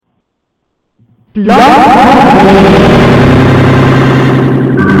This is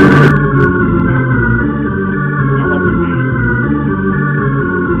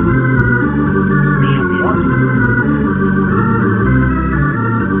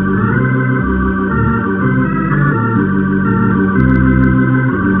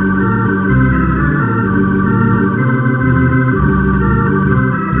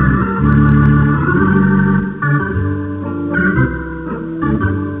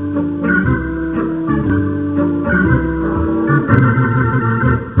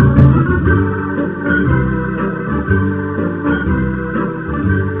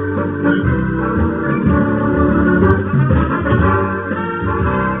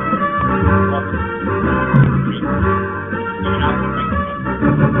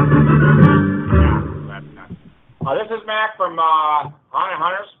Mac from Haunted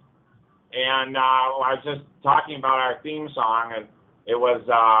Hunters, and I was just talking about our theme song, and it was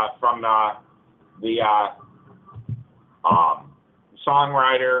from the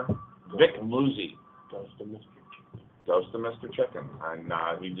songwriter Vic Muzzi, Ghost of Mr. Chicken, and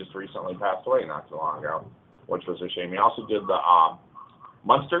he just recently passed away not too long ago, which was a shame. He also did the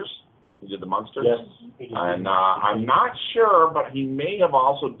Munsters. He did the Munsters. Yes. And I'm not sure, but he may have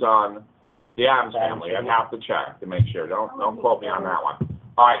also done the Addams Family. I'd have to check to make sure. Don't quote me on that one.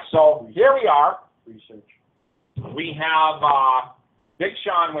 All right, so here we are. Research. We have Big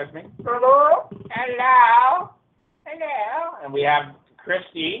Sean with me. Hello. Hello. Hello. And we have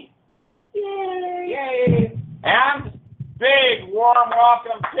Christy. Yay. Yay. And big warm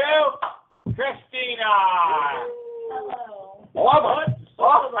welcome to Christina. Hello. Hello.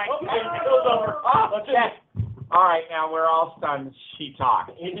 Oh, my goodness. Oh, yes. All right, now we're all stunned. She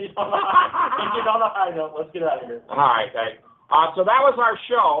talked. Ended on a high note. Let's get out of here. All right. So that was our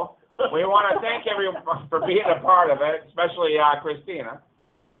show. We want to thank everyone for being a part of it, especially Christina.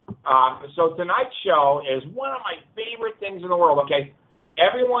 So tonight's show is one of my favorite things in the world. Okay,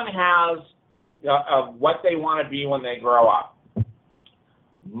 everyone has what they want to be when they grow up.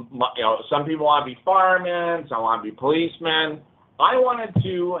 Some people want to be firemen. Some want to be policemen. I wanted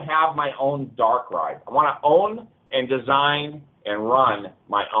to have my own dark ride. I want to own and design and run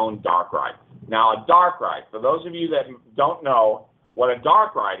my own dark ride. Now, a dark ride, for those of you that don't know what a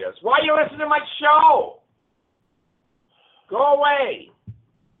dark ride is, why are you listening to my show? Go away.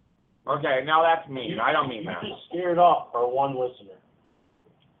 Okay, now that's mean. I don't mean that. You just scared off our one listener.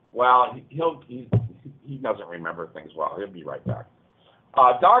 Well, he doesn't remember things well. He'll be right back.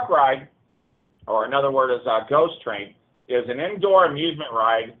 Dark ride, or another word is ghost train, is an indoor amusement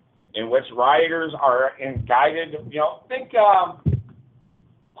ride in which riders are in guided, think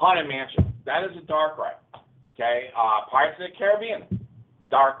Haunted Mansion. That is a dark ride. Okay, Pirates of the Caribbean,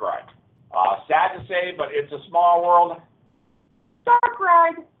 dark ride. Sad to say, but it's a small world. Dark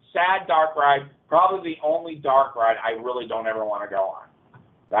ride. Sad dark ride. Probably the only dark ride I really don't ever want to go on.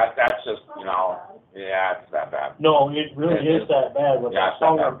 That's just, yeah, it's that bad. No, it really is that bad. With that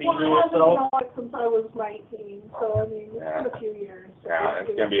song repeating itself. itself. Well, I haven't been on it since I was 19, so I mean, it's been a few years. Yeah, it's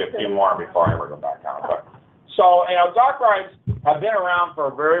going to be a few more before I ever go back on it. But, so, dark rides have been around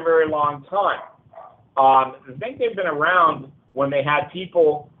for a very, very long time. I think they've been around when they had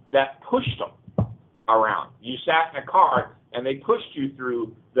people that pushed them around. You sat in a car, and they pushed you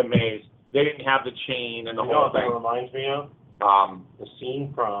through the maze. They didn't have the chain and the whole thing. You know what that reminds me of? The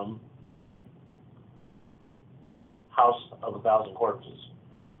scene from House of a Thousand Corpses.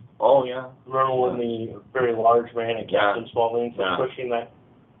 Oh, yeah. Remember when the very large man at Captain Spaulding was pushing that?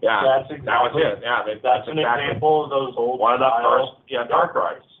 Yeah, that's exactly, that was it. Yeah, that's an example of those old one of the first dark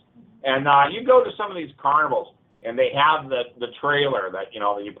rides. And you go to some of these carnivals, and they have the trailer that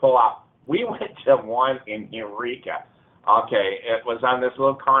that you pull out. We went to one in Eureka. Okay, it was on this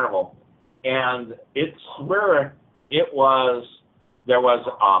little carnival, and it's where there was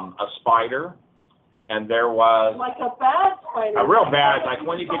a spider, and there was like a bad spider. A real bad, like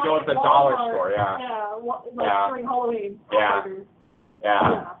when you could go to the dollar store. Yeah. Yeah, during Halloween. Yeah.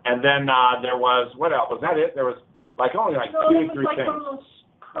 And then there was, what else? Was that it? There was only 2 or 3 like things. Some of those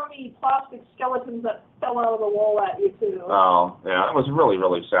crummy plastic skeletons that fell out of the wall at you too. Oh, yeah, it was really,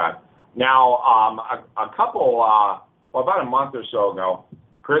 really sad. Now, about a month or so ago,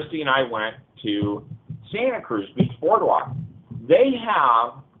 Christy and I went to Santa Cruz Beach Boardwalk. They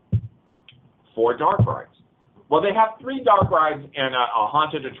have 4 dark rides. Well, they have 3 dark rides and a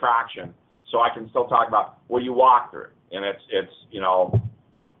haunted attraction, so I can still talk about where you walk through. And it's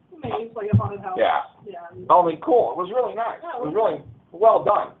maze, like a haunted house. Yeah. I mean, cool. It was really nice. Yeah, it was really well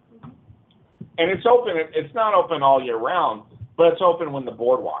done. Mm-hmm. And it's open. It's not open all year round, but it's open when the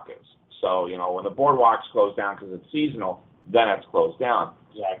boardwalk is. So, when the boardwalk's closed down because it's seasonal, then it's closed down.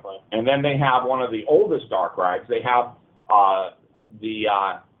 Exactly. And then they have one of the oldest dark rides. They have the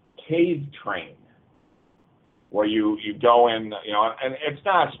cave train, where you go in, and it's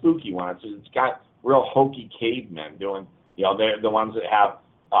not a spooky one. It's got real hokey cavemen doing, they're the ones that have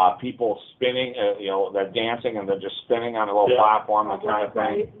people spinning, they're dancing and they're just spinning on a little platform, that kind of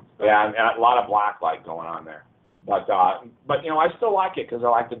thing. Yeah, and a lot of black light going on there. But I still like it because I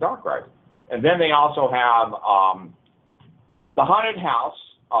like the dark ride. And then they also have the haunted house,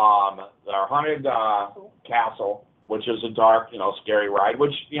 their haunted castle, which is a dark, scary ride.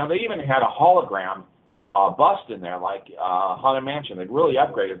 Which they even had a hologram bust in there, like Haunted Mansion. They'd really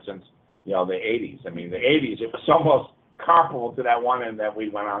upgraded since the 80s. I mean, the 80s it was almost comparable to that one that we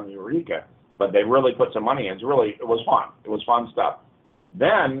went on in Eureka, but they really put some money in. It was fun. It was fun stuff.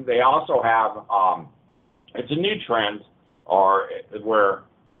 Then they also have it's a new trend, where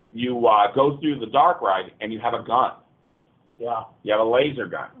you go through the dark ride and you have a gun. Yeah. You have a laser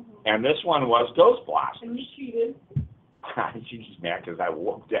gun. And this one was Ghost Blast. And you cheated. She's mad because I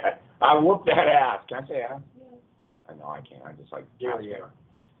whooped that ass. Can I say ass? Yeah. I know I can't. I just like Derriere.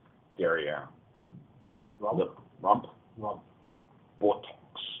 Derriere. Rump. Rump. Rump.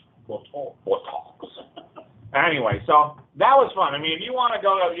 Buttocks. Buttocks. Buttocks. Anyway, so that was fun. I mean, if you want to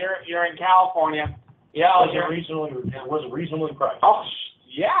go to, you're in California. Yeah. Was it reasonably priced? Oh,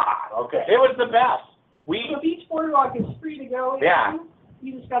 yeah. Okay. It was the best. So Beach Boardwalk is free to go. Yeah.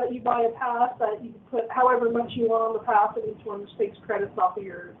 You just you buy a pass that you can put however much you want on the pass, and each one just takes credits off of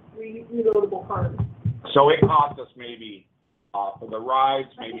your reloadable card. So it cost us maybe, for the rides,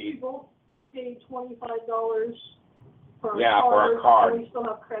 I think maybe. we both paid $25 for a card. And we still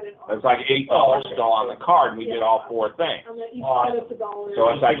have credit on It's like $8 still on the card, and we did all 4 things. And then each credit's $1. So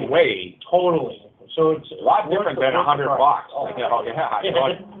it's like way. Totally. So it's A lot different than $100. Oh, yeah.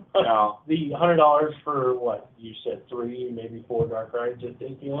 The $100 for what you said, 3, maybe 4 dark rides at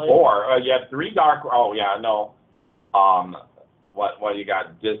Disneyland. 4. You have 3 dark. Oh yeah, no. What you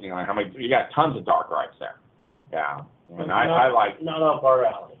got Disneyland? How many? You got tons of dark rides there. Yeah. And I like. Not up our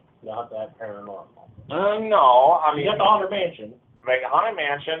alley. Not that paranormal. No, I mean. You got the Haunted Mansion. Like Haunted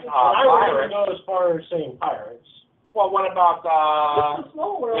Mansion. I wouldn't go as far as saying pirates. Well, what about It's a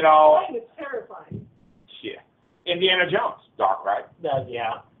small world. It's terrifying. Yeah, Indiana Jones, dark ride.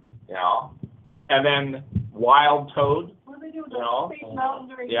 Yeah. And then Wild Toad. What do they do with Space Mountain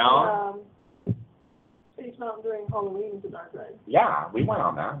during Space Mountain during Halloween is a dark ride? Yeah, we went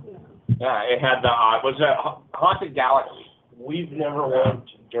on that. Yeah. Yeah, it had was a Haunted Galaxy. We've never went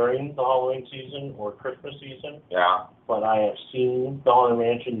during the Halloween season or Christmas season. Yeah. But I have seen the Haunted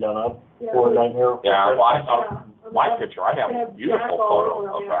Mansion done up for Nightmare. Yeah, well, I saw my picture. I have a beautiful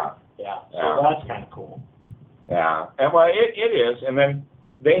photo of that. Yeah, so that's kind of cool. Yeah, and well, it is, and then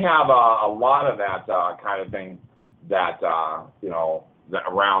they have a lot of that kind of thing that that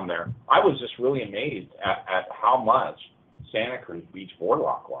around there. I was just really amazed at how much Santa Cruz Beach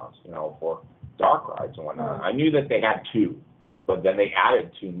Boardwalk was, for dark rides and whatnot. I knew that they had 2, but then they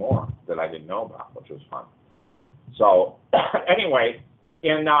added 2 more that I didn't know about, which was fun. So anyway,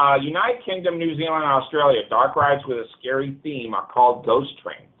 in United Kingdom, New Zealand, and Australia, dark rides with a scary theme are called ghost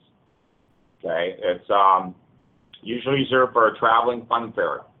trains. Okay, it's usually reserved for a traveling fun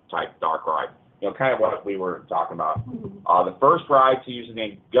fair type dark ride. Kind of what we were talking about. The first ride to use the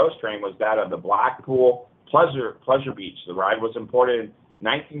name Ghost Train was that of the Blackpool Pleasure Beach. The ride was imported in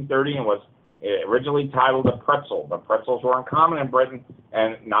 1930 and was originally titled the Pretzel. The pretzels were uncommon in Britain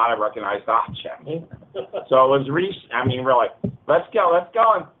and not a recognized object. So it was really, let's go and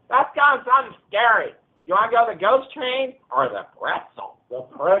something scary. You want to go the Ghost Train or the Pretzel? The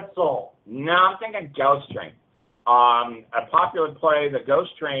Pretzel. No, I'm thinking Ghost Train. A popular play, the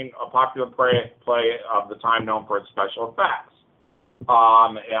Ghost Train, a popular play of the time known for its special effects. It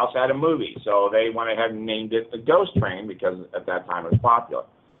also had a movie, so they went ahead and named it the Ghost Train because at that time it was popular.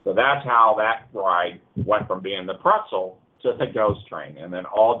 So that's how that ride went from being the Pretzel to the Ghost Train, and then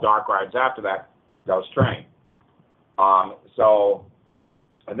all dark rides after that, Ghost Train. And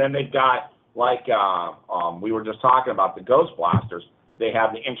then they've got, like we were just talking about the Ghost Blasters, they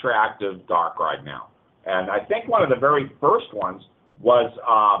have the interactive dark ride now. And I think one of the very first ones was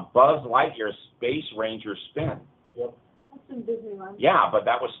Buzz Lightyear's Space Ranger Spin. Yep. That's in Disneyland. Yeah, but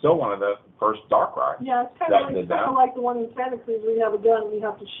that was still one of the first dark rides. Yeah, it's kind of like the one in Santa Cruz where you have a gun and you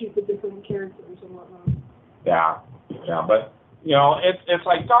have to shoot the different characters and whatnot. Yeah, but it's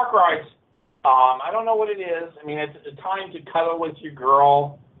like dark rides. I don't know what it is. I mean, it's a time to cuddle with your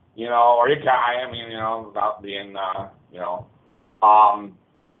girl, or your guy. I mean, about being,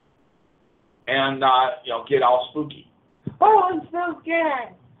 and get all spooky. Oh, I'm so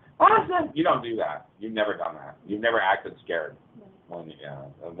scared. Awesome. You don't do that. You've never done that. You've never acted scared.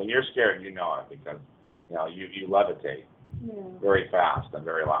 When you're scared, you know it because you levitate very fast and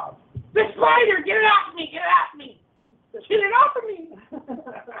very loud. The spider, get it off me! Get it off me! Get it off of me!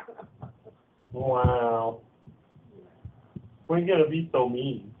 Wow. When are you gonna be so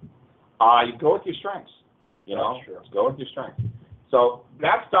mean? You go with your strengths. That's true. Go with your strengths. So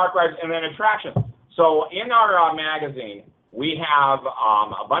that's dark rides, and then attractions. So in our magazine, we have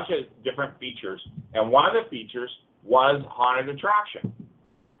a bunch of different features, and one of the features was haunted attraction.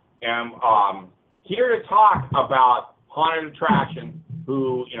 And here to talk about haunted attraction,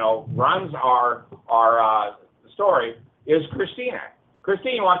 who runs our story, is Christina.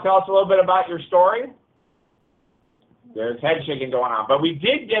 Christine, you want to tell us a little bit about your story? There's head shaking going on, but we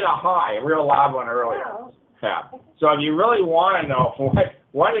did get a real loud one earlier. Wow. Yeah. So if you really want to know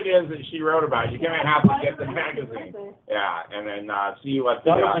what it is that she wrote about, you're going to have to get the magazine. Yeah, and then see what.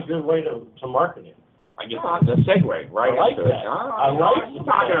 That was a good way to market it. I guess that's a segue, right? I like into that. it. I like You're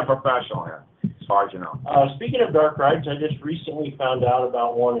talking to a professional here, as far as you know. Speaking of dark rides, I just recently found out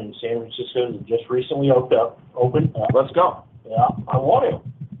about one in San Francisco that just recently opened up. Let's go. Yeah, I want it.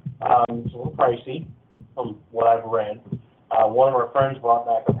 It's a little pricey from what I've read. One of our friends brought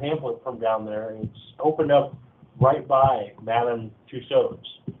back a pamphlet from down there, and it's opened up right by Madame Tussauds,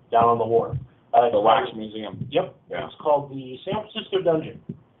 down on the wharf. The Wax Museum. Yep. Yeah. It's called the San Francisco Dungeon.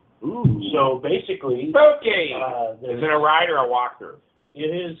 Ooh. So basically, Spooky! Is it a ride or a walkthrough?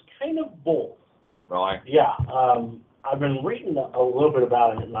 it is kind of both. Really? Yeah. I've been reading a little bit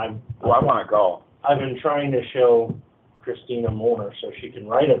about it, and I want to go. I've been trying to show Christina more so she can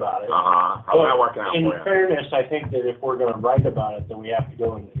write about it. How's that working out In for you? fairness, I think that if we're going to write about it, then we have to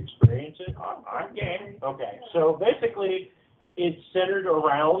go and experience it. I'm game. Okay, so basically, it's centered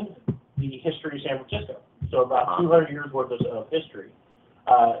around the history of San Francisco. So about 200 years worth of history.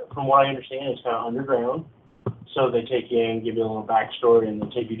 From what I understand, it's kind of underground. So they take you in, give you a little backstory, and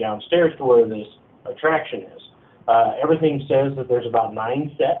then take you downstairs to where this attraction is. Everything says that there's about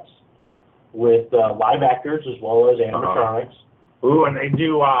 9 sets with live actors as well as animatronics. Ooh, and they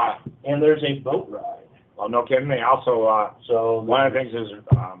do. And there's a boat ride. Oh, no kidding. They also. So one of the things is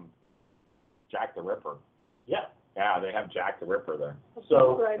Jack the Ripper. Yeah. Yeah, they have Jack the Ripper there.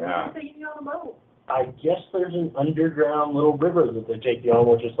 So Right, yeah. they're taking you on a boat. I guess there's an underground little river that they take you on,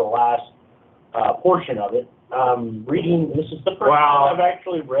 which is the last portion of it. This is the first time I've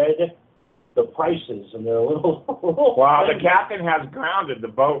actually read the prices, and they're a little. Well, the captain has grounded the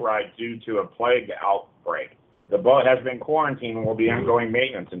boat ride due to a plague outbreak. The boat has been quarantined and will be ongoing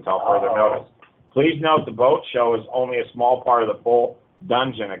maintenance until further notice. Please note the boat show is only a small part of the full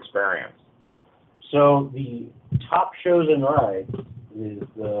dungeon experience. So the top shows and rides is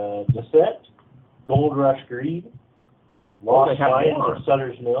the Descent, Gold Rush Greed, Lost Mines of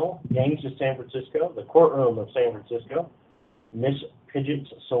Sutter's Mill, Gangs of San Francisco, The Courtroom of San Francisco, Miss Pidgeot's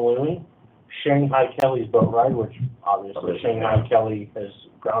Saloon, Shanghai Kelly's Boat Ride, which obviously Shanghai Kelly has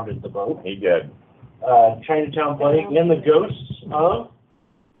grounded the boat. He did. Chinatown Plague, and the Ghosts of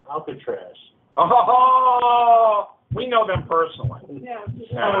Alcatraz. Oh, we know them personally. Yeah.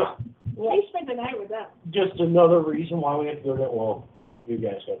 Yeah. We spent the night with them. Just another reason why we have to go down. Well, you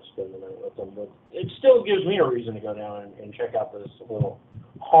guys got to spend the night with them, but it still gives me a reason to go down and check out this little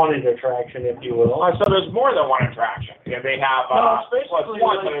haunted attraction, if you will. So there's more than one attraction. Yeah, they have. No, it's basically it's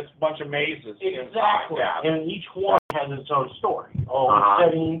one, like, but it's a bunch of mazes. Exactly. Yeah. And each one has its own story, own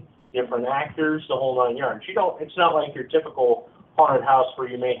setting, different actors, the whole 9 yards. It's not like your typical haunted house where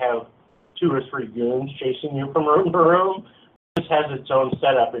you may have 2 or 3 goons chasing you from room to room. This has its own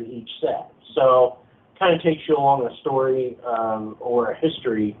setup in each set. So kind of takes you along a story or a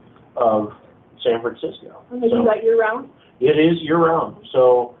history of San Francisco. And they do that year-round? It is year-round.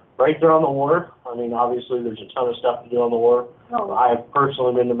 So right there on the wharf, I mean, obviously there's a ton of stuff to do on the wharf. Oh. I've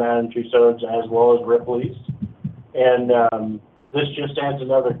personally been to Madame Tussauds as well as Ripley's. And this just adds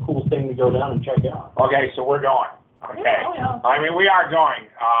another cool thing to go down and check out. Okay, so we're going. Okay. Yeah. I mean, we are going.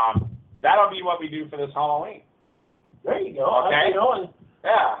 That'll be what we do for this Halloween. There you go. Okay.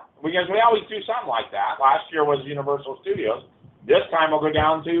 Yeah. Because we always do something like that. Last year was Universal Studios. This time we'll go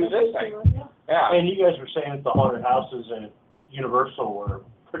down to this thing. Yeah. And you guys were saying that the haunted houses at Universal were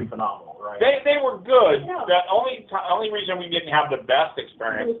pretty phenomenal, right? They were good. Yeah. The only reason we didn't have the best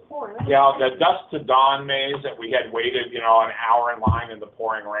experience, It was pouring. the Dusk to Dawn maze that we had waited, an hour in line in the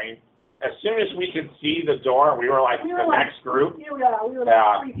pouring rain. As soon as we could see the door, we were like next group. We were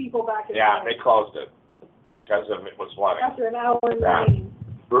like 3 people back in Yeah, they closed it because it was flooding. after an hour in the rain.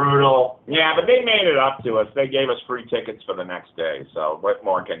 Brutal. Yeah, but they made it up to us. They gave us free tickets for the next day. So what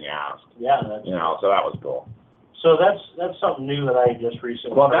more can you ask? Yeah, that's So that was cool. So that's something new that I just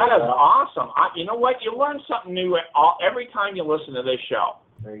recently. Well, that heard is about. awesome. You know what? You learn something new every time you listen to this show.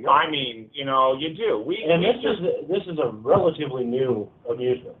 There you go. I mean, you know, you do. This is a relatively new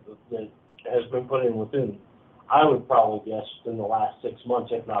amusement that has been put in within, I would probably guess, in the last 6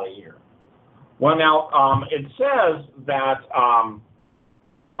 months, if not a year. Well, now, it says that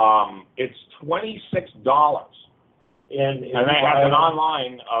it's $26. And And they have an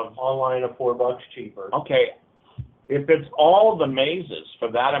online of $4 cheaper. Okay, if it's all the mazes for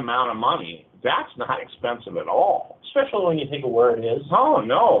that amount of money, that's not expensive at all. Especially when you think of where it is. Oh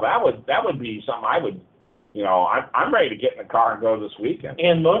no, that would be something I would, you know, I'm ready to get in the car and go this weekend.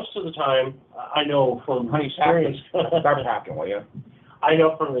 And most of the time, I know from experience. Start packing, will you? I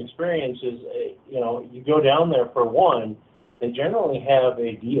know from experience is, you know, you go down there for one, they generally have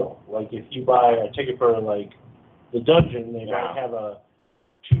a deal. Like if you buy a ticket for like the dungeon, they might have a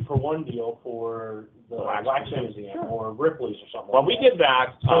 2-for-1 deal for the Wax Museum or Ripley's or something. Well, we did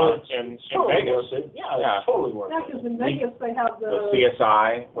that in totally Vegas. worth it. Yeah, it's totally worth Yeah, it. because in Vegas they have The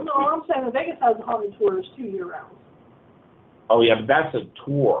CSI. No, I'm saying that Vegas has the haunted tours 2 year round. Oh yeah, but that's a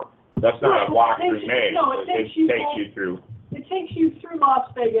tour. That's not a walk through maze. No, it takes you through. It takes you through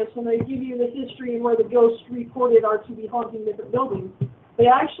Las Vegas, and they give you the history and where the ghosts reported are to be haunting different buildings. They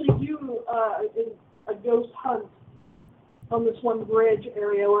actually do a ghost hunt on this one bridge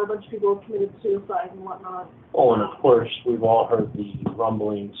area where a bunch of people have committed suicide and whatnot. Oh, and of course, we've all heard the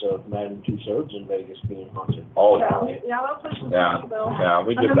rumblings of Madame Tussauds in Vegas being haunted. Oh Yeah, that's what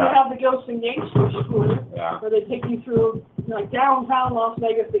we and did then that. they have the Ghosts and Gangsters tour, where they take you through like downtown Las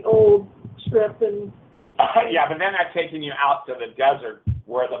Vegas, the old strip, and Yeah, but then that's taking you out to the desert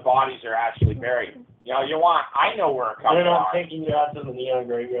where the bodies are actually buried. You know, I know where a couple They're not are. taking you out to the neon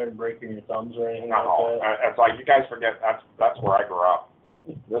graveyard and breaking your thumbs or anything No, like that. it's like you guys forget that's where I grew up.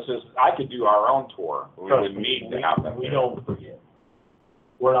 I could do our own tour. We would need to have them. We don't forget.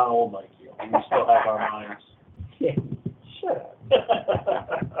 We're not old like you. We still have our minds. Shut up.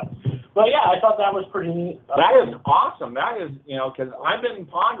 But yeah, I thought that was pretty neat. That is awesome. That is, you know, because I've been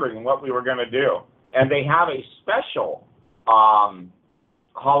pondering what we were going to do, and they have a special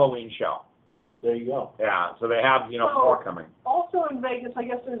Halloween show. There you go. Yeah, so they have, you know, more coming. Also in Vegas, I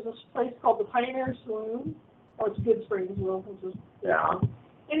guess there's this place called the Pioneer Saloon, or it's Good Springs, which is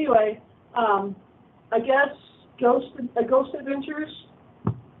Anyway, I guess Ghost Adventures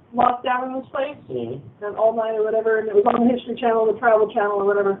locked down in this place, and all night or whatever, and it was on the History Channel, the Travel Channel, or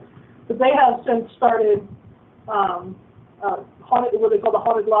whatever. But they have since started what they call the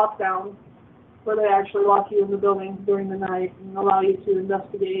haunted lockdown, where they actually lock you in the building during the night and allow you to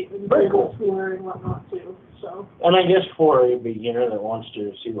investigate and do a tour and whatnot too. So. And I guess for a beginner that wants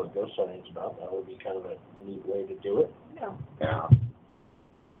to see what ghost hunting is about, that would be kind of a neat way to do it. Yeah. Yeah.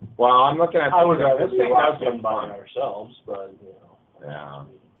 Well, I'm looking at. I would rather this thing does get by fun. ourselves, but you know. Yeah.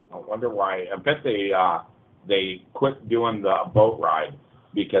 I wonder why. I bet they quit doing the boat ride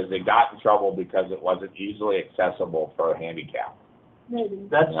because they got in trouble because it wasn't easily accessible for a handicap. Maybe.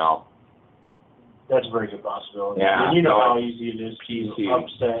 That's a very good possibility. Yeah. And you know how easy it is to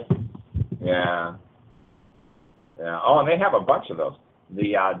upset. Yeah. Yeah. Oh, and they have a bunch of those.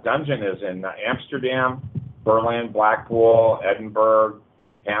 The dungeon is in Amsterdam, Berlin, Blackpool, Edinburgh,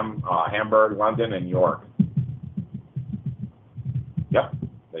 Hamburg, London, and York. Yep,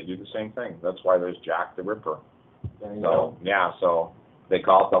 they do the same thing. That's why there's Jack the Ripper. So yeah, so they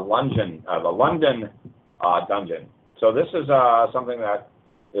call it the London dungeon. So this is something that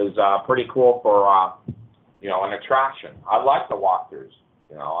is pretty cool for you know, an attraction. I like the walkthroughs.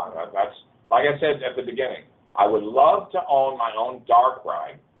 You know, that's like I said at the beginning. I would love to own my own dark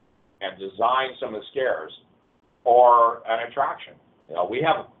ride and design some of the scares or an attraction. You know,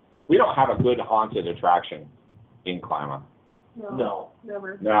 we don't have a good haunted attraction in Klamath. No.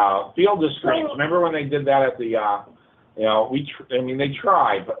 Never. No, Field of Screams. Remember when they did that at the, you know, they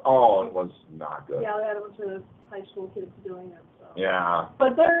tried, but it was not good. Yeah, they had a bunch of high school kids doing it. So. Yeah.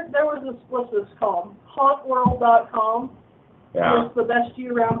 But there was this, what's this called? Hauntworld.com. Yeah. It's the best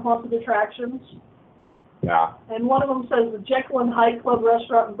year-round haunted attractions. Yeah. And one of them says the Jekyll and Hyde Club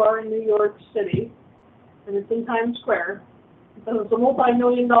Restaurant and Bar in New York City, and it's in Times Square. And it's a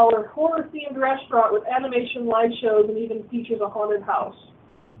multi-million-dollar horror-themed restaurant with animation, live shows, and even features a haunted house.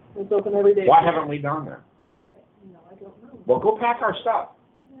 It's open every day. Why haven't we gone there? No, I don't know. Well, go pack our stuff.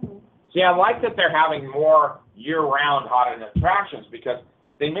 Yeah. See, I like that they're having more year-round haunted attractions because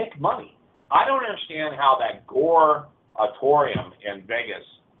they make money. I don't understand how that Gore Auditorium in Vegas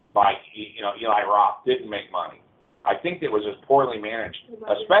by Eli Roth didn't make money. I think it was just poorly managed,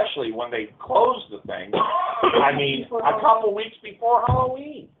 especially when they closed the thing. I mean, a couple weeks before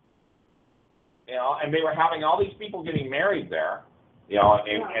Halloween. you know, and they were having all these people getting married there, you know,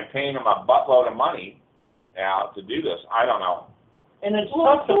 and paying them a buttload of money to do this. I don't know. And it's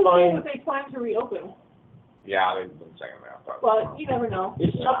Well, tough to find. what they plan to reopen. Yeah, they've been saying that. But you never know.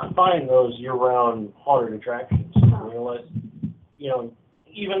 It's tough to find those year-round haunted attractions. Unless, you know,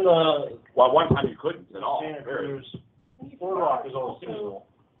 even the Well, one time you couldn't at all. Santa Cruz Boardwalk is all seasonal.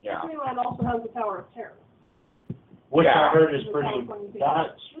 Yeah. Disneyland also has the Tower of Terror. Which Yeah. I heard is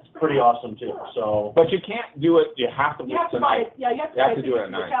that's pretty awesome too. So, But you can't do it. You have to do You have it to buy tonight. it. Yeah, you have to, You have buy to do it at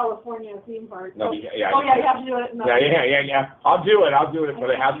tickets night. to California theme park. No, Oh, yeah, you have to do it at night. Yeah. I'll do it, but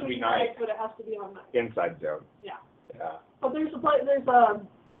it has to be night. But it has to be on night. Inside zone. Yeah. Yeah. But there's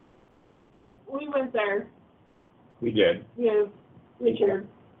we went there We did. with Richard.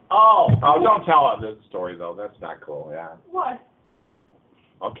 oh, Don't tell us this story though. That's not cool. Yeah. What?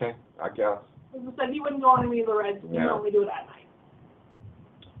 Okay, I guess. As I said, he wouldn't go on any of the rides. He would Yeah. only do it at night.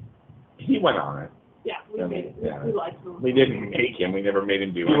 He went on it. Yeah, we made it. Yeah. We liked him. We didn't make him. We never made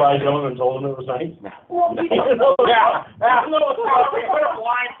him do you lied it. to him and told him it was nice. Well, we Yeah. don't. We put a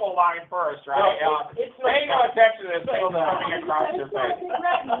blindfold on him first, right? It's Pay no attention to this thing Well, coming across your It's not a face. big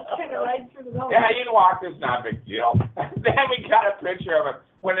ride. You just kind of ride through the building. Yeah, you can walk. It's not a big deal. Then we got a picture of it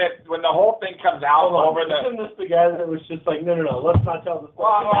when the whole thing comes out over the. Isn't this the guy that was just like, no, let's not tell this.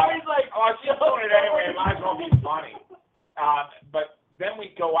 Well, he's like, oh, she's doing it anyway. It might as well be funny. But then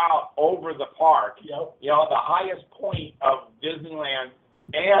we go out over the park. Yep. You know, the highest point of Disneyland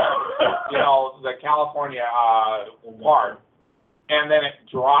and you know the California park, and then it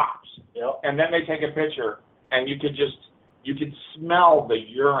drops. Yep. And then they take a picture, and you could smell the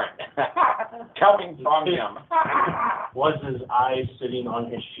urine coming from him. Was his eye sitting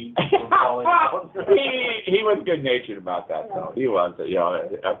on his sheet from falling down? he was good natured about that though. He was, you know,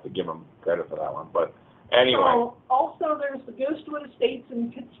 I have to give him credit for that one. But anyway. So, also, there's the Ghostwood Estates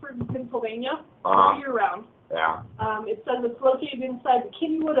in Pittsburgh, Pennsylvania, Uh-huh. year-round. Yeah. It says it's located inside the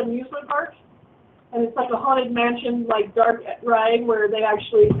Kennywood Amusement Park, and it's like a haunted mansion, like dark ride, where they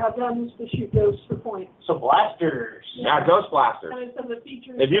actually have guns to shoot ghosts for points. So blasters. Yeah, ghost blasters. And it says it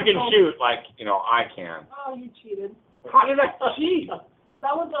features. If you can shoot, like, you know, I can. Oh, you cheated. How did I cheat?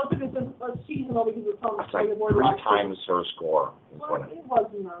 That one's open. It's a seasonal because it's on the That's like side of the 3 times her score. Is Well, what it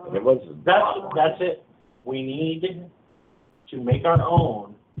wasn't. it was. That's it. We need to make our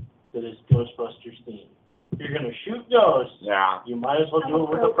own that is Ghostbusters themed. If you're gonna shoot ghosts, Yeah. you might as well do it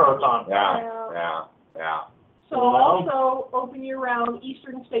with a proton. Yeah. So also, open year-round,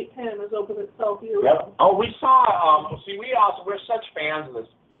 Eastern State Pen is open itself year-round. Yep. Oh, we saw. We're such fans of this.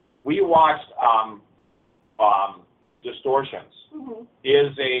 We watched Distortions. Mm-hmm.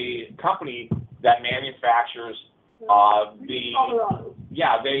 Is a company that manufactures the. Colorado.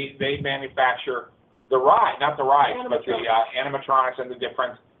 Yeah, they manufacture the ride, not the rides, but the Animatronics. animatronics and the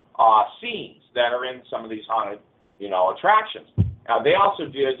different scenes that are in some of these haunted, you know, attractions. They also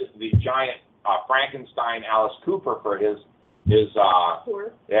did the giant Frankenstein Alice Cooper for his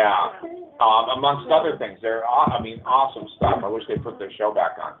Tour. amongst other things. They're awesome stuff. I wish they put their show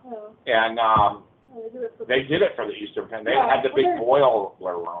back on. Yeah. And They did it for they did it for the Eastern Penn. They Yeah, had the big boiler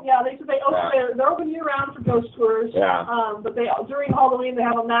room. Yeah, they're open year-round for ghost tours. Yeah. But during Halloween they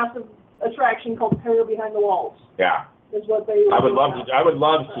have a massive attraction called Terror Behind the Walls. Yeah. Is what they. I would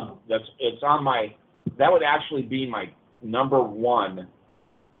love to. It's on my. That would actually be my number one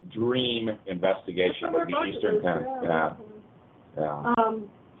dream investigation. Would be Eastern Penn. Yeah.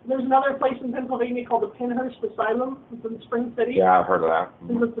 There's another place in Pennsylvania called the Pinhurst Asylum. It's in Spring City. Yeah, I've heard of that.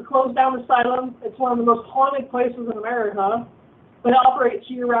 It's a closed down asylum. It's one of the most haunted places in America. But it operates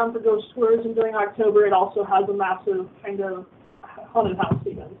year-round for ghost tours, and during October it also has a massive kind of haunted house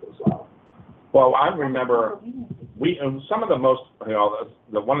events as well. Well, I remember some of the most, you know,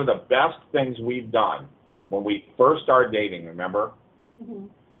 one of the best things we've done when we first started dating. Remember,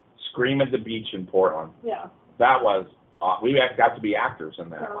 Scream at the Beach in Portland. Yeah. That was we got to be actors in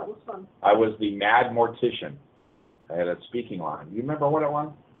that. That was fun. I was the Mad Mortician. I had a speaking line. You remember what it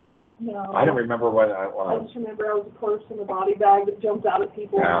was? No. I don't remember what it I was. just remember I was a corpse in a body bag that jumped out at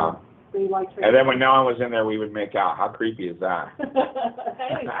people. Yeah. They liked her. And then when no one was in there, we would make out. How creepy is that?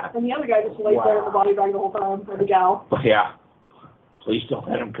 Hey, and the other guy just laid there in the body bag the whole time, or the gal. Yeah. Please don't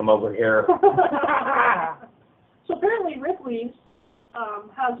let him come over here. So apparently Ripley's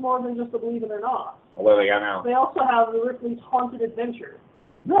has more than just a Believe It or Not. What do they got now? They also have the Ripley's Haunted Adventure.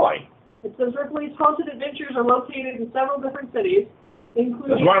 Really? It says Ripley's Haunted Adventures are located in several different cities,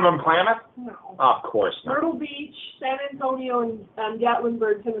 including... Is one of them Klamath? No. Of course not. Myrtle Beach, San Antonio, and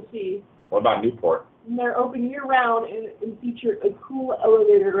Gatlinburg, Tennessee. What about Newport? And they're open year-round and feature a cool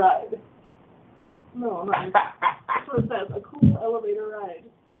elevator ride. No, no. That's what it says, a cool elevator ride.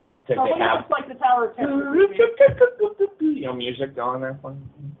 Because So they have it's like the Tower of Terror. music going there.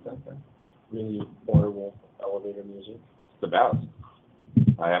 Really horrible elevator music. It's the best.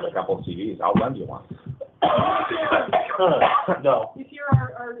 I have a couple of CDs. I'll lend you one. No. If you're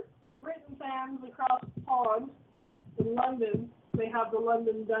our Britain fans across the pond in London, they have the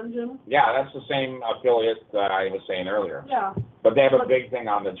London Dungeon. Yeah, that's the same affiliate that I was saying earlier. Yeah. But they have a big thing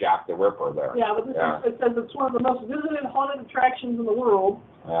on the Jack the Ripper there. Yeah, but it says it's one of the most visited haunted attractions in the world.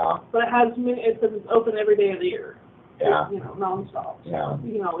 Yeah. But it says it's open every day of the year. Yeah. It's, nonstop. So Yeah.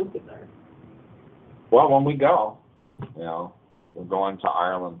 you can always get there. Well, when we go, we're going to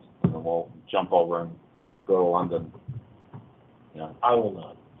Ireland, and then we'll jump over and go to London. Yeah. I will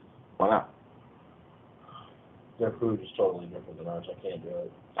not. Why not? Their food is totally different than ours. I can't do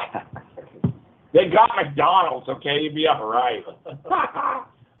it. They got McDonald's, okay? You'd be all right.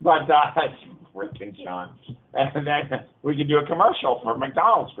 But freaking Sean. And then we could do a commercial for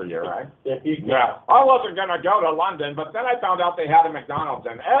McDonald's for you, right? Yeah. I wasn't going to go to London, but then I found out they had a McDonald's,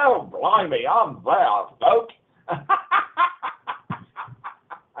 and oh, blimey, I'm there, folks.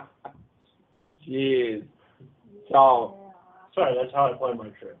 Jeez. So. Sorry, that's how I plan my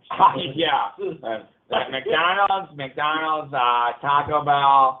trips. Yeah. McDonald's, Taco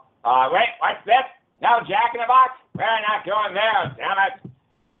Bell. Wait, what's this? No, Jack in the Box? We're not going there, damn it.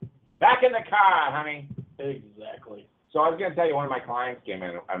 Back in the car, honey. Exactly. So I was going to tell you, one of my clients came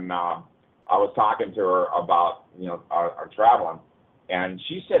in, and I was talking to her about, our traveling, and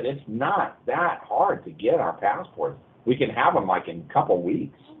she said it's not that hard to get our passports. We can have them, like, in a couple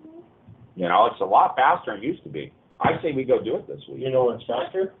weeks. It's a lot faster than it used to be. I say we go do it this week. You know what's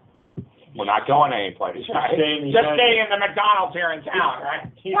faster? We're not going anyplace, right? Just stay in the McDonald's here in town,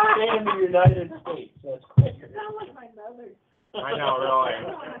 right? You stay in the United States. That's quicker. You sound like my mother. I know, really.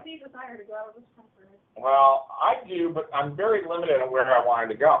 I think it's hard to go out of this comfort. Well, I do, but I'm very limited on where I wanted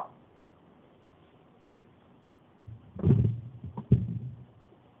to go.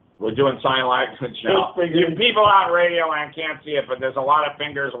 We're doing sign language now. You people on radio and can't see it, but there's a lot of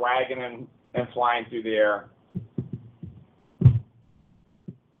fingers wagging and flying through the air.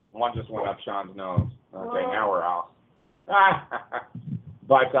 One just went up Sean's nose. Okay, now we're out.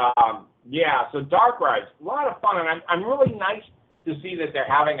 But so dark rides, a lot of fun, and I'm really nice to see that they're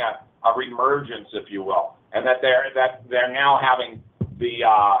having a reemergence, if you will, and that they're now having the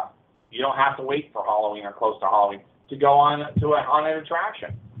you don't have to wait for Halloween or close to Halloween to go on an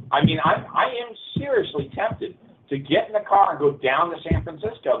attraction. I mean, I am seriously tempted to get in the car and go down to San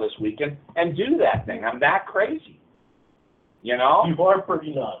Francisco this weekend and do that thing. I'm that crazy. You are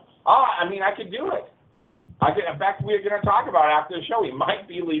pretty nuts. I mean, I could do it. In fact, we're going to talk about it after the show. We might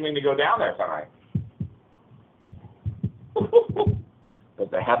be leaving to go down there tonight.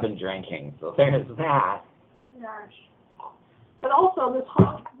 But they have been drinking, so there's that. Gosh. But also, this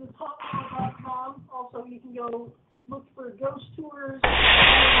hotmail.com, also you can go look for ghost tours,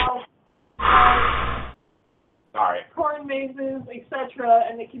 corn mazes, etc.,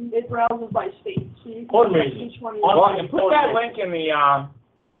 and it browses by state. So you can corn mazes. Each one Put that link in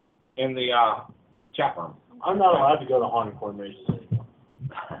the chat room. I'm not allowed to go to haunted corn mazes anymore.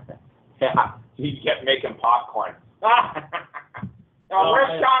 Yeah, you get making popcorn. Where's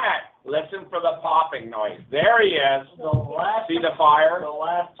Sean at? Listen for the popping noise. There he is. See the fire? The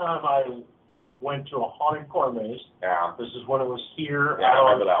last time I went to a haunted corn maze. Yeah. This is when it was here at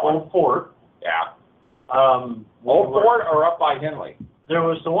Old Fort. Yeah. Old Fort or up by Henley? There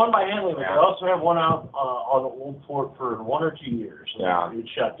was the one by Henley, but they also have one out on Old Fort for 1 or 2 years. Yeah. It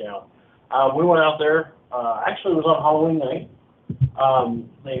shut down. We went out there. Actually, it was on Halloween night.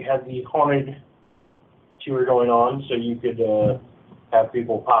 They had the haunted tour going on, so you could have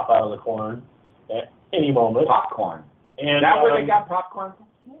people pop out of the corn at any moment. Popcorn. And is that where they got popcorn?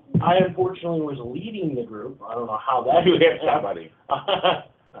 I unfortunately was leading the group. I don't know how that you hit somebody.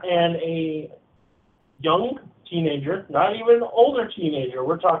 And a young teenager, not even an older teenager,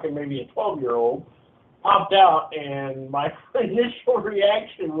 we're talking maybe a 12-year-old, popped out, and my initial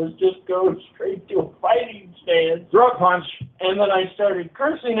reaction was just go straight to a fighting stance. Throat punch. And then I started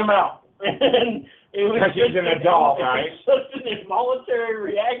cursing him out. And it was because he's an adult, right? Such an involuntary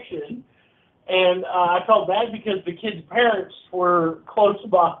reaction. And I felt bad because the kids' parents were close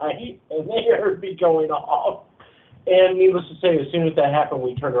by, and they heard me going off. And needless to say, as soon as that happened,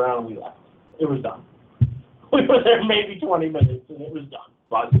 we turned around and we left. It was done. We were there maybe 20 minutes, and it was done.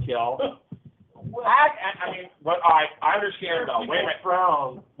 Buzzkill. I mean, but I understand, though. Wait a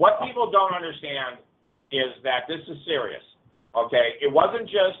minute. What people don't understand is that this is serious, okay? It wasn't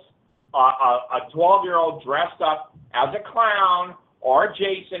just a 12-year-old dressed up as a clown or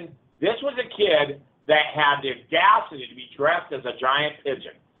Jason. This was a kid that had the audacity to be dressed as a giant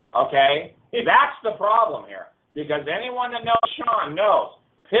pigeon. Okay? That's the problem here. Because anyone that knows Sean knows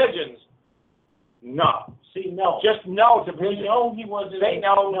pigeons, no. See, no. Just no to We pigeons. know he wasn't. Say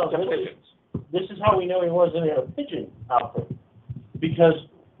no to this pigeons. This is how we know he wasn't in a pigeon outfit. Because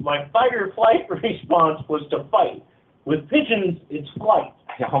my fight or flight response was to fight. With pigeons, it's flight.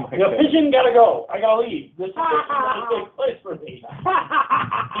 Oh my The goodness. pigeon gotta go. I gotta leave. This is a big place for me.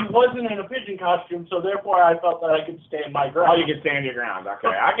 He wasn't in a pigeon costume, so therefore I felt that I could stand my ground. Oh, you can stand your ground. Okay,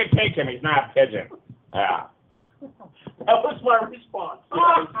 I can take him. He's not a pigeon. Yeah. That was my response.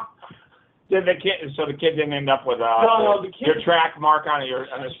 Did the kid? So the kid didn't end up with No, the kid- your track mark on his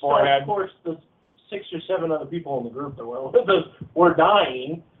So, forehead. of course, the 6 or 7 other people in the group that were with us were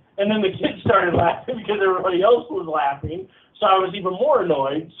dying, and then the kids started laughing because everybody else was laughing. So I was even more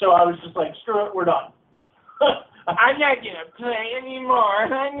annoyed. So I was just like, screw it, we're done. I'm not gonna play anymore.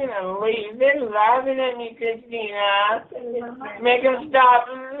 I'm gonna leave. They're laughing at me, Christina. Make him stop.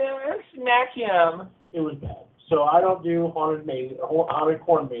 Smack him. It was bad. So I don't do haunted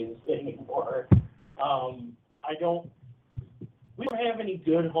corn mazes anymore. We don't have any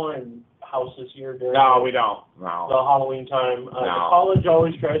good haunted houses here during No, we don't. No. the Halloween time. The college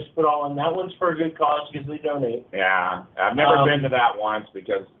always tries to put on. That one's for a good cause because they donate. Yeah, I've never been to that once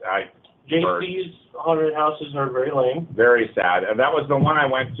because JC's haunted houses are very lame. Very sad. And that was the one I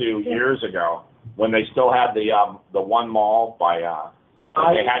went to years ago when they still had the one mall by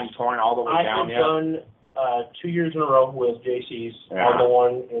they hadn't torn all the way down yet. I have done 2 years in a row with JC's on the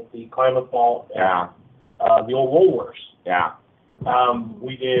one at the Klamath Mall. Yeah. The old Woolworths. Yeah.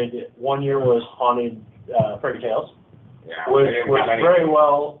 We did 1 year was haunted fairy tales, Yeah. which was very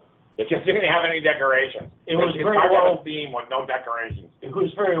well. It just didn't have any decorations. It was it's very hard to well. have a theme with no decorations. It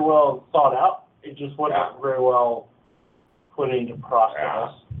was very well thought out. It just wasn't very well put into process.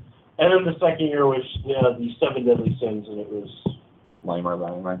 Yeah. And then the second year was the 7 Deadly Sins, and it was Lamer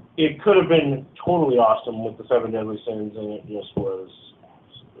than anything. it could have been totally awesome with the 7 Deadly Sins, and it just was.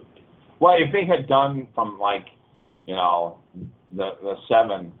 Well, if they had done from the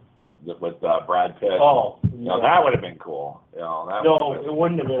 7 with Brad Pitt. Oh, that would have been cool. No, it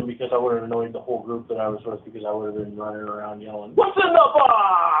wouldn't have been because I would have annoyed the whole group that I was with because I would have been running around yelling, "What's in the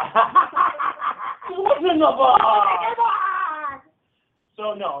box? What's in the box?"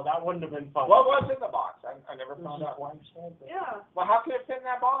 So no, that wouldn't have been fun. What was in the box? I never found out. Yeah. Well, how could it fit in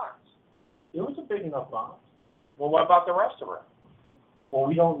that box? It was a big enough box. Well, what about the rest of it? Well,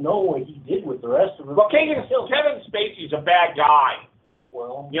 we don't know what he did with the rest of it. Well, Kevin Spacey's a bad guy.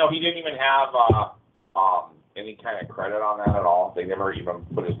 Well, He didn't even have any kind of credit on that at all. They never even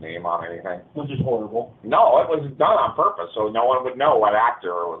put his name on anything. which is horrible. No, it was done on purpose, so no one would know what actor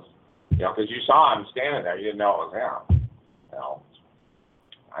it was. Because you saw him standing there, you didn't know it was him.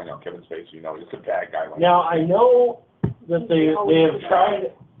 I know Kevin Spacey. He's a bad guy. Now I know that they have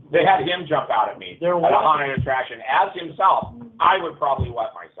tried. They had him jump out at me at a haunted attraction as himself. I would probably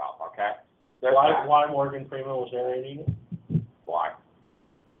wet myself. Okay. Why Morgan Freeman was narrating it? Why?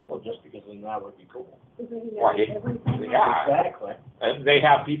 Well, just because then that would be cool. Well, yeah. Exactly. And they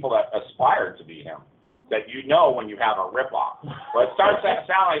have people that aspire to be him. That when you have a ripoff. But it starts that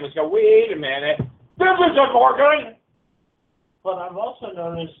sound like, let's go, wait a minute. This isn't Morgan! But I've also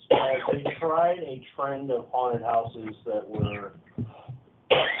noticed they tried a trend of haunted houses that were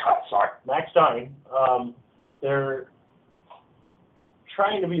Max Stein. They're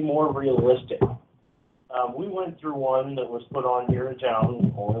trying to be more realistic. We went through one that was put on here in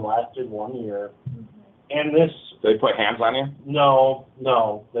town, only lasted 1 year. And this... They put hands on you? No,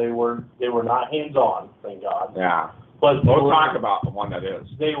 they were not hands-on, thank God. Yeah. But we'll talk about the one that is.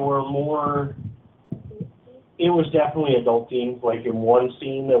 They were more... It was definitely adult themed. Like in one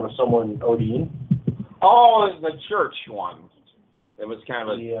scene, there was someone ODing. Oh, it's the church one. It was kind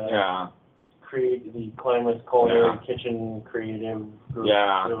of The Klamath Culinary Kitchen Creative Group.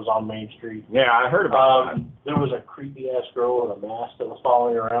 Yeah. It was on Main Street. Yeah, I heard about that. There was a creepy ass girl with a mask that was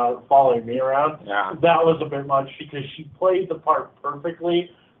following me around. Yeah. That was a bit much because she played the part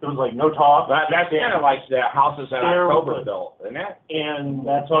perfectly. There was like no talk. That's kind of like the houses that October built, isn't it? And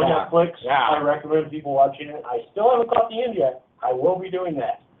that's on Netflix. Yeah. I recommend people watching it. I still haven't caught the end yet. I will be doing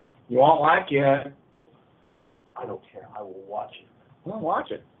that. You won't like it. I don't care. I will watch it. Well,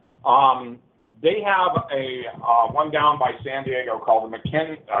 watch it. They have a one down by San Diego called the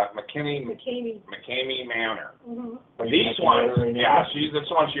McKamey Manor. Mm-hmm. These ones, this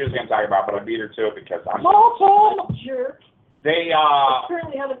one she was going to talk about, but I beat her to it because I'm jerk. They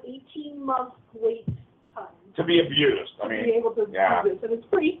currently have an 18-month wait time to be abused. To be able to do this, and it's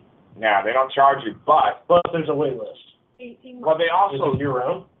free. Yeah, they don't charge you, but there's a wait list. 18 months. Well, they also year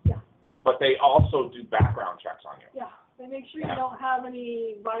round. Yeah. But they also do background checks on you. Yeah. They make sure you don't have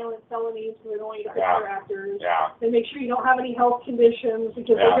any violent felonies, so they don't want you to hurt their actors. Yeah. They make sure you don't have any health conditions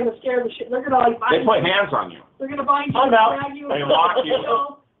because they're going to scare the shit. They're going to like They put hands on you. They're going to bind you, drag you, they lock you,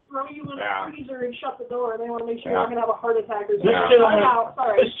 throw you in a freezer and shut the door. They want to make sure you're not going to have a heart attack or This something.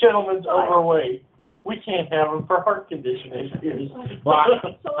 this gentleman's overweight. We can't have him for heart condition issues. Well,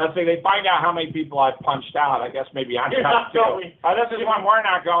 let's see, they find out how many people I've punched out. I guess maybe I'm not too. This is one we're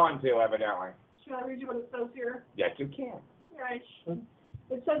not going to, evidently. Should I read you what it says here? Yes, you can. Right.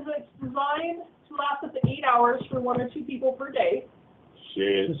 It says that it's designed to last up to 8 hours for 1 or 2 people per day.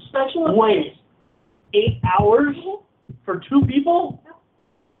 Shit. Special effects. Wait, 8 hours for 2 people? Yeah.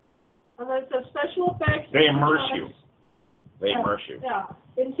 And then it says special effects. They immerse you. They immerse you. Yeah.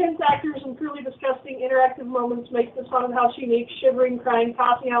 Intense actors and truly disgusting interactive moments make this haunted house unique. Shivering, crying,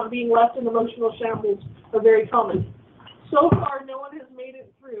 passing out, and being left in emotional shambles are very common. So far, no one has made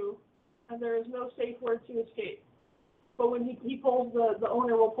it through, and there is no safe word to escape. But when he pulls, the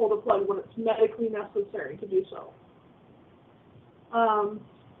owner will pull the plug when it's medically necessary to do so.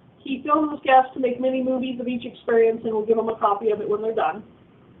 He films guests to make mini movies of each experience and will give them a copy of it when they're done.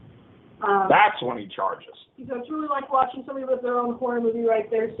 That's when he charges. So it's really like watching somebody with their own horror movie right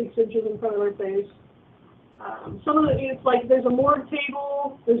there, 6 inches in front of their face. Some of it's like there's a morgue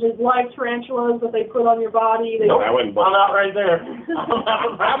table, there's live tarantulas that they put on your body. No, I wouldn't. I'm not right there.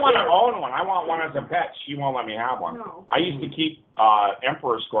 I want to own one. I want one as a pet. She won't let me have one. No. I used to keep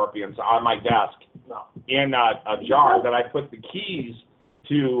emperor scorpions on my desk in a jar that I put the keys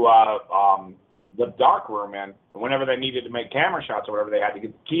to the dark room in. And whenever they needed to make camera shots or whatever, they had to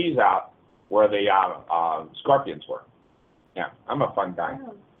get the keys out where the scorpions were. Yeah, I'm a fun guy.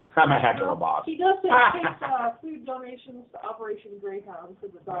 Yeah. I'm a heck of a boss. He does take food donations to Operation Greyhound for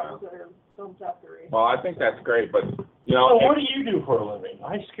the dogs that are dumped after race. Well, I think that's great, but, you So know. what do you do for a living?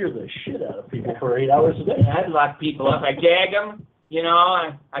 I scare the shit out of people for 8 hours a day. I lock people up. I gag them, you know.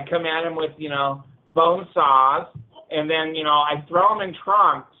 I come at them with, you know, bone saws, and then, you know, I throw them in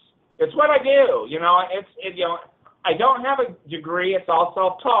trunks. It's what I do, you know. You know, I don't have a degree. It's all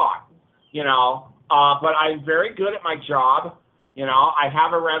self-taught, you know. But I'm very good at my job. You know, I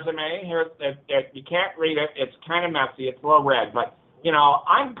have a resume here. You can't read it. It's kind of messy. It's a little red, but, you know,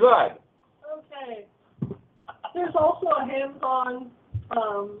 I'm good. Okay. There's also a hands-on...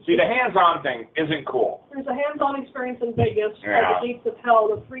 See, the hands-on thing isn't cool. There's a hands-on experience in Vegas Yeah. called the Gates of Hell,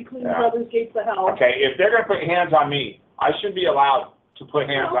 the Three Clean Brothers Gates of Hell. Okay, if they're going to put hands on me, I should be allowed to put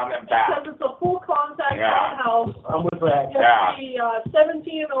hands on them back. Because it's a full contact house. I'm with that. You have to be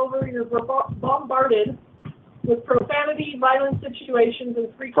 17 and over. You're bombarded with profanity, violent situations,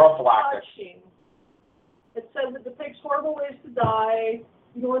 and frequent Prophylactic. touching. It says it depicts horrible ways to die.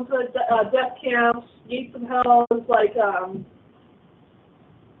 You go into death camps. Gates of Hell is like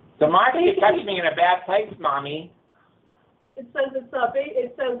So, Mark, you touched me in a bad place, Mommy. it says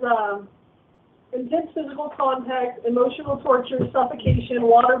intense physical contact, emotional torture, suffocation,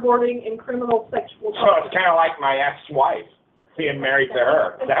 waterboarding, and criminal sexual So contact. it's kind of like my ex-wife being married to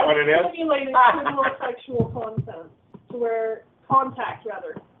her. Is that what it is? Simulated criminal sexual contact,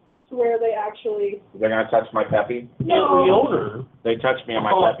 to where they actually... They're going to touch my peppy? No. The owner, They touched me on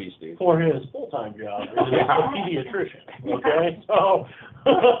my peppy, Steve. for his full-time job, is a pediatrician. Okay, so...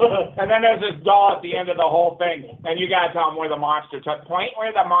 And then there's this doll at the end of the whole thing, and you got to tell them where the monster touched. Point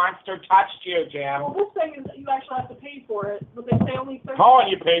where the monster touched you, Jim. Well, this thing is that you actually have to pay for it, but they say only 30%. Oh, and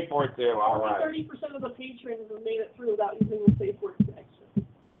you paid for it, too. All right. 30% of the patrons have made it through without using the safe word protection.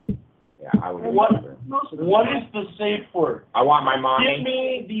 Yeah, I would. What is the the safe word? I want my mommy. Get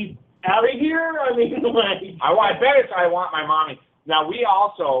me out of here? I mean, like... I bet it's I want my mommy. Now, we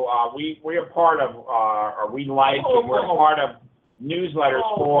also, we are part of, or we like, and we're part of newsletters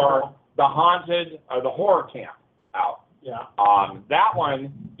for the haunted, or the horror camp out. Yeah. That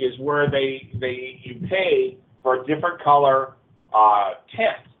one is where you pay for a different color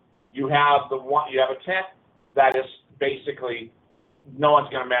tent. You have a tent that is basically, no one's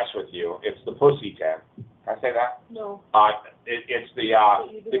going to mess with you. It's the pussy tent. Can I say that? No. It's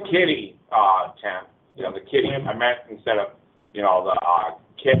the kitty tent. You know, the kitty. I meant instead of, you know, the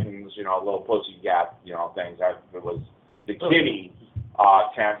kittens, you know, little pussy cat, you know, things. It was the kitty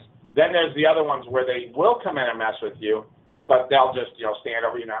tents. Then there's the other ones where they will come in and mess with you, but they'll just, you know, stand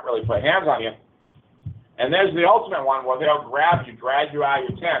over you, not really put hands on you. And there's the ultimate one where they'll grab you, drag you out of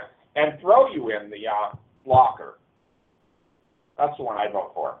your tent, and throw you in the locker. That's the one I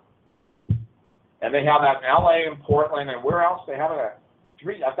vote for. And they have that in L.A. and Portland, and where else? They have it at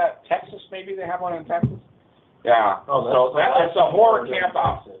I thought Texas, maybe they have one in Texas. Yeah. So that's a horror camp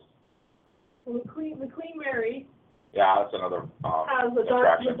out. Well, the Queen Mary Yeah, that's another has the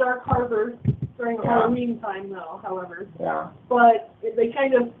Dark Harbor during Halloween time, though, however. Yeah. But they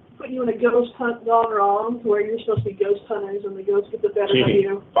kind of put you in a ghost hunt gone wrong, to where you're supposed to be ghost hunters, and the ghosts get the better of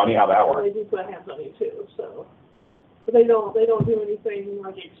you. Funny how that And works. they do put hands on you too, so. But they don't do anything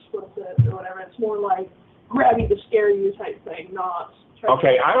like explicit or whatever. It's more like grab you to scare you type thing, not.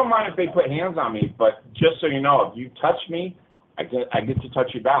 Okay, I don't mind if they put hands on me, but just so you know, if you touch me, I get to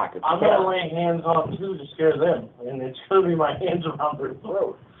touch you back. I'm going to lay hands on too to scare them, and it's going to be my hands around their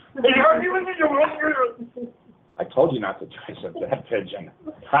throat. I told you not to try that pigeon.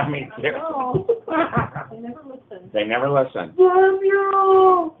 I mean, No. They never listen. They never listen. Damn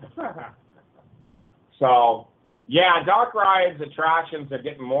you! So, yeah, dark rides, attractions are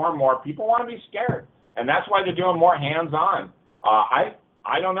getting more and more. People want to be scared, and that's why they're doing more hands-on. I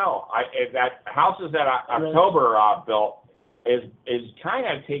don't know. That houses that October built is kind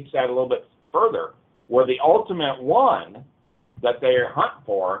of takes that a little bit further, where the ultimate one that they hunt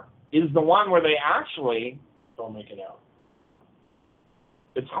for is the one where they actually don't make it out.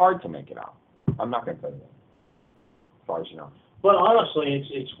 It's hard to make it out. I'm not going to tell you that, as far as you know. But honestly,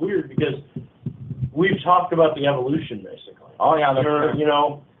 it's weird because we've talked about the evolution basically. Oh yeah, you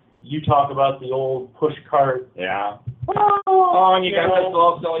know, you talk about the old push cart. Yeah. Oh, and you got this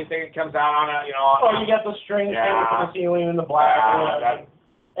little silly thing that comes out on a, Oh, you got the string hanging from the ceiling in the black. Yeah,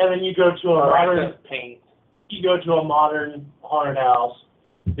 and then you go to a modern paint. You go to a modern haunted house.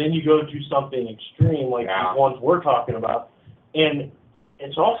 Then you go do something extreme like the ones we're talking about, and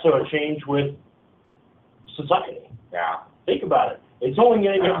it's also a change with society. Yeah. Think about it. It's only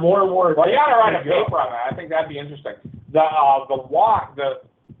going to get more and more. Well, you got to write a paper on that. I think that'd be interesting. The walk, the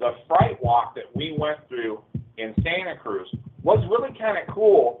fright walk that we went through in Santa Cruz was really kind of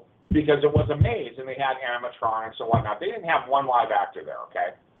cool because it was a maze and they had animatronics and whatnot. They didn't have one live actor there,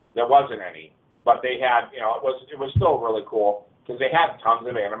 okay? There wasn't any, but they had, it was still really cool because they had tons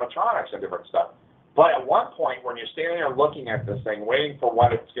of animatronics and different stuff. But at one point, when you're standing there looking at this thing, waiting for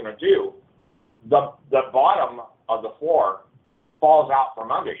what it's going to do, the bottom of the floor falls out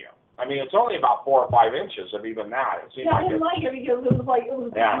from under you. I mean, it's only about 4 or 5 inches of even that. It I didn't like it because it was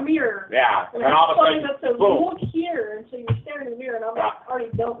a mirror. Yeah, and all of a sudden, that says, boom. Look here, and so you're staring in the mirror, and I'm like, I already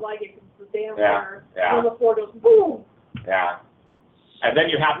don't like it because it's the damn mirror. Yeah. And the floor goes boom. Yeah. And then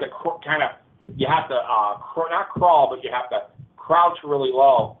you have to not crawl, but you have to crouch really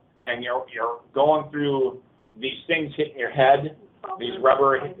low, and you're going through these things hitting your head, these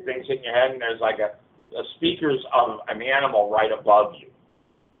rubber things hitting your head, and there's like a speakers of an animal right above you.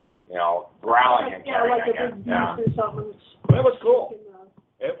 Growling and carrying. Like a big beast or something. It was cool.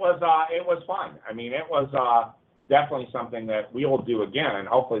 It was fun. I mean, it was definitely something that we will do again, and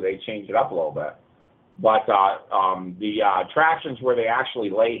hopefully they change it up a little bit. But the attractions where they actually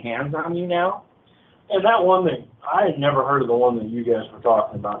lay hands on you now. And that one thing, I had never heard of the one that you guys were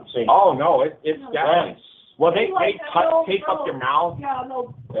talking about. Oh no, it's definitely. Well, they tape up your mouth. Yeah, and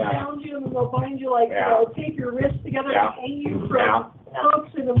they'll pound you, and then they'll bind you they'll tape your wrists together and hang you from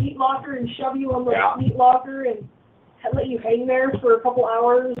hooks in a meat locker and shove you on the meat locker and let you hang there for a couple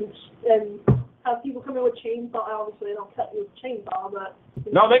hours and have people come in with chainsaw. Obviously, they don't cut you with a chainsaw, but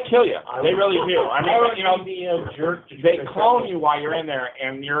no, they kill you. They really do. I mean, they clone you while you're in there,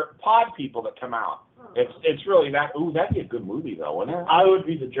 and you're pod people that come out. It's really that. Ooh, that'd be a good movie though, wouldn't it? I would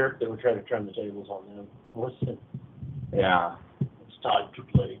be the jerk that would try to turn the tables on them. Listen. Yeah. It's time to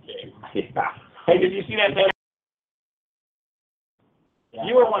play a game. Yeah. Hey, did you see that thing? Yeah,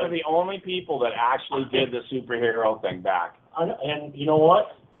 you were one of the only people that actually did the superhero thing back. And you know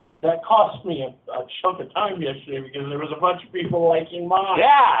what? That cost me a chunk of time yesterday because there was a bunch of people liking mine.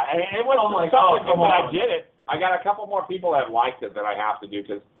 Yeah, and it wasn't like, I did it. I got a couple more people that liked it that I have to do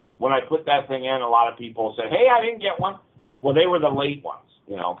because when I put that thing in, a lot of people said, "Hey, I didn't get one." Well, they were the late ones,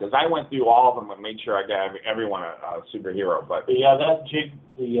 because I went through all of them and made sure I got everyone a superhero. But yeah, that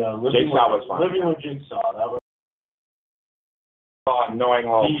Jigsaw was fun. Living with Jigsaw, that was annoying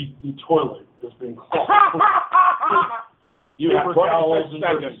little. The toilet has been clogged. You have 27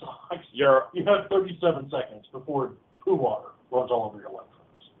 seconds. You have 37 seconds before poo water runs all over your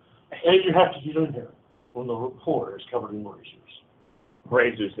electrons, and you have to get in here when the floor is covered in razors.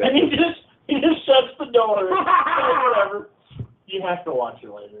 Razors. And he just shuts the door. Whatever. You have to watch it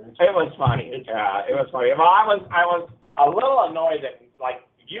later. It was funny. It was funny. Well, I was a little annoyed that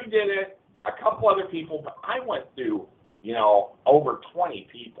you did it, a couple other people, but I went through over 20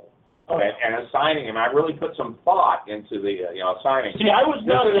 people. And assigning him, I really put some thought into the assigning. See, I was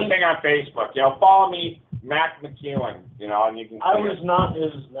not. This is the thing on Facebook. Follow me, Matt McEwen. And you can. I was not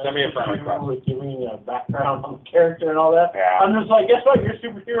as send me a friend request with giving a background on the character and all that. Yeah. I'm just like, guess what? Your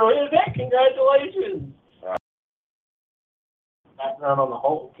superhero is that. Congratulations. background on the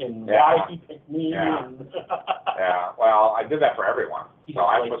Hulk and Yeah. why he picked me. Yeah. And Yeah, well, I did that for everyone. He So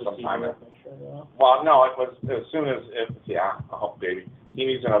I just put likes some to time see in. me, I'm sure, yeah. Well, no, it was as soon as oh baby, he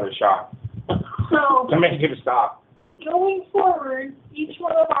needs another shot So, to make him stop. going forward, each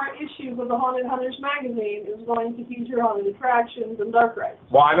one of our issues of the Haunted Hunters magazine is going to feature haunted attractions and dark rides.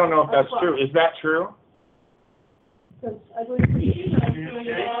 Well, I don't know if that's That's true. Is that true? Because I believe Christina is doing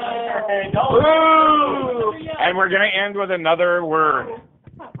it. Hey, Woo! And we're gonna end with another word.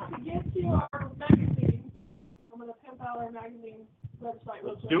 To get to our magazine, I'm going to pimp out our magazine website.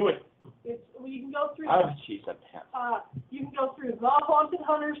 Let's do it. You can go through. Oh, she's a pimp. You can go through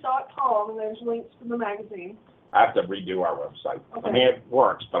thehauntedhunters.com, and there's links to the magazine. I have to redo our website. Okay. I mean, it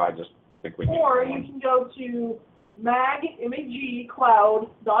works, but I just think we need Or one. you can go to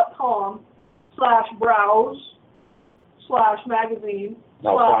magcloud.com/browse/magazine.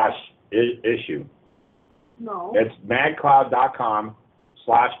 No, slash issue. No. It's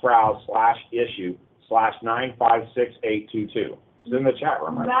magcloud.com/browse/issue/956822. It's in the chat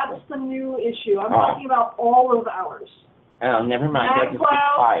room. That's the new issue. I'm Oh. talking about all of ours. Oh, never mind. I can keep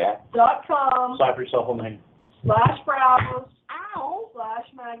quiet. magcloud.com/browse/magazine/125 Slap yourself on the hand.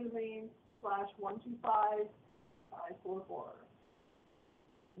 /544.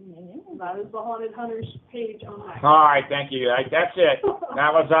 That is the Haunted Hunters page on that. All right, thank you. That's it.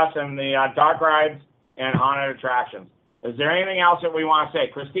 That was us in the dark rides and haunted attractions. Is there anything else that we want to say?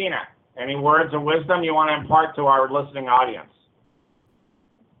 Christina, any words of wisdom you want to impart to our listening audience?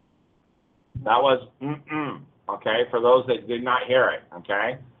 That was okay, for those that did not hear it,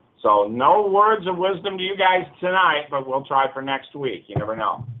 okay? So no words of wisdom to you guys tonight, but we'll try for next week. You never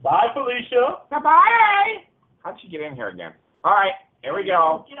know. Bye, Felicia. Bye-bye. How'd she get in here again? All right, here we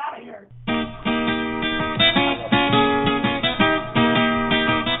go. Get out of here.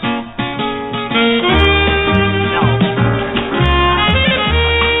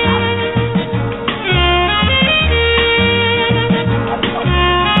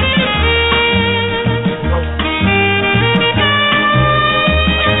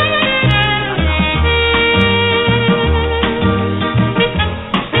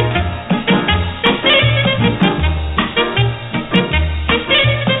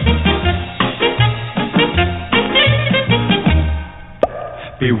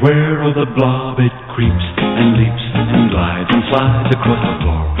 Beware of the blob, it creeps and leaps and glides and slides across the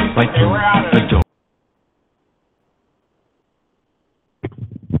floor right through the door.